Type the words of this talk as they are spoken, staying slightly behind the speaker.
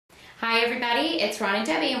Hi everybody, it's Ron and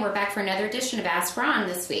Debbie and we're back for another edition of Ask Ron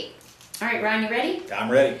this week. All right, Ron, you ready? I'm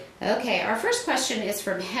ready. Okay, our first question is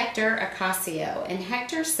from Hector Acasio, and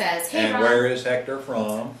Hector says, hey and Ron. Where is Hector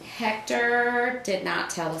from? Hector did not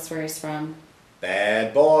tell us where he's from.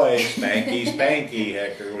 Bad boy, spanky spanky,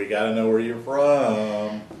 Hector. We got to know where you're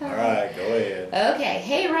from. All right, go ahead. Okay,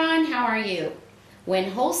 hey Ron, how are you? When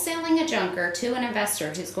wholesaling a junker to an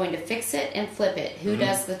investor who's going to fix it and flip it, who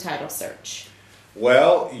does the title search?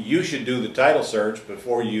 Well, you should do the title search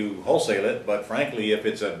before you wholesale it, but frankly, if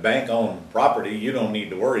it's a bank-owned property, you don't need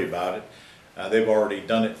to worry about it. They've already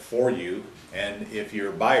done it for you, and if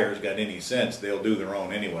your buyer's got any sense, they'll do their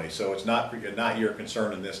own anyway, so it's not your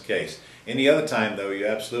concern in this case. Any other time, though, you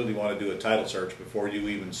absolutely want to do a title search before you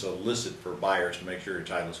even solicit for buyers to make sure your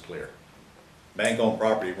title's clear. Bank-owned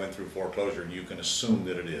property went through foreclosure, and you can assume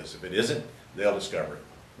that it is. If it isn't, they'll discover it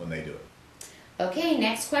when they do it. Okay,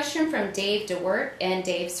 next question from Dave DeWert, and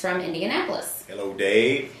Dave's from Indianapolis. Hello,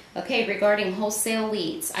 Dave. Okay, regarding wholesale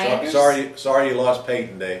leads. Sorry you lost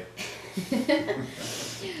Peyton, Dave. Go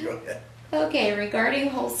ahead. Okay, regarding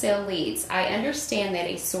wholesale leads, I understand that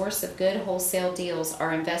a source of good wholesale deals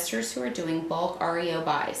are investors who are doing bulk REO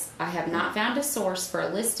buys. I have not found a source for a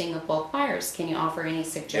listing of bulk buyers. Can you offer any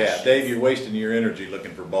suggestions? Yeah, Dave, you're wasting your energy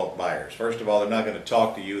looking for bulk buyers. First of all, they're not going to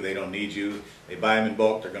talk to you. They don't need you. They buy them in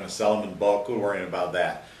bulk. They're going to sell them in bulk. Quit worrying about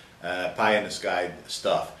that. Pie in the sky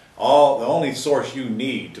stuff. The only source you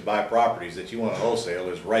need to buy properties that you want to wholesale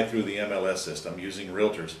is right through the MLS system using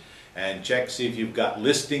realtors. And check to see if you've got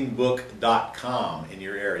listingbook.com in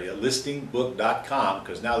your area. Listingbook.com,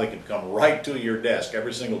 because now they can come right to your desk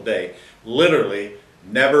every single day. Literally,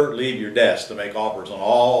 never leave your desk to make offers on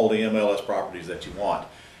all the MLS properties that you want.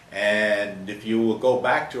 And if you will go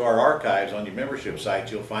back to our archives on your membership site,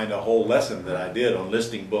 you'll find a whole lesson that I did on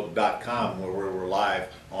listingbook.com where we're live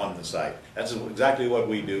on the site. That's exactly what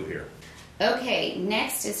we do here. Okay,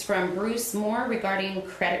 next is from Bruce Moore regarding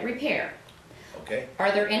credit repair. Okay.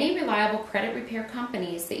 Are there any reliable credit repair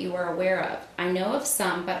companies that you are aware of? I know of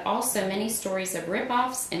some, but also many stories of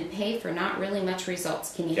rip-offs and pay for not really much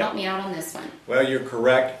results. Can you help me out on this one? Well, you're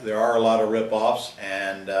correct. There are a lot of rip-offs,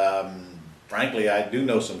 and frankly, I do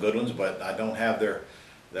know some good ones, but I don't have their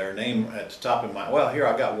name at the top of my... Well, here,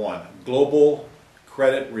 I've got one.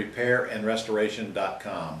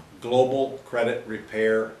 GlobalCreditRepairAndRestoration.com.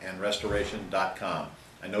 GlobalCreditRepairAndRestoration.com.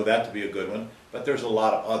 I know that to be a good one, but there's a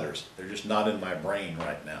lot of others. They're just not in my brain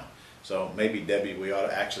right now. So maybe, Debbie, we ought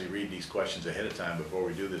to actually read these questions ahead of time before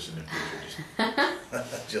we do this in the future.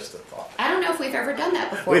 Just a thought. I don't know if we've ever done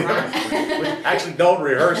that before, Ron. We actually don't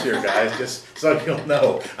rehearse here, guys, just so you'll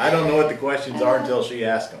know. I don't know what the questions are until she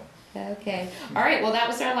asks them. Okay. All right, well, that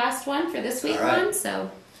was our last one for this week, Ron.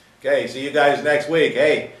 So. Okay, see you guys next week.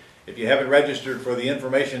 Hey, if you haven't registered for the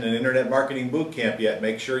Information and Internet Marketing Boot Camp yet,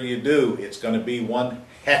 make sure you do. It's going to be one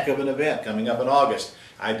heck of an event coming up in August.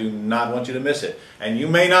 I do not want you to miss it. And you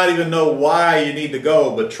may not even know why you need to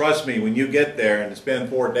go, but trust me, when you get there and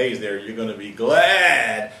spend 4 days there, you're going to be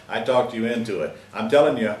glad I talked you into it. I'm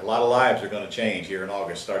telling you, a lot of lives are going to change here in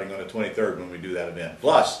August, starting on the 23rd when we do that event.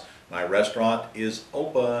 Plus, my restaurant is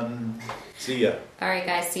open. See ya. All right,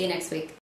 guys. See you next week.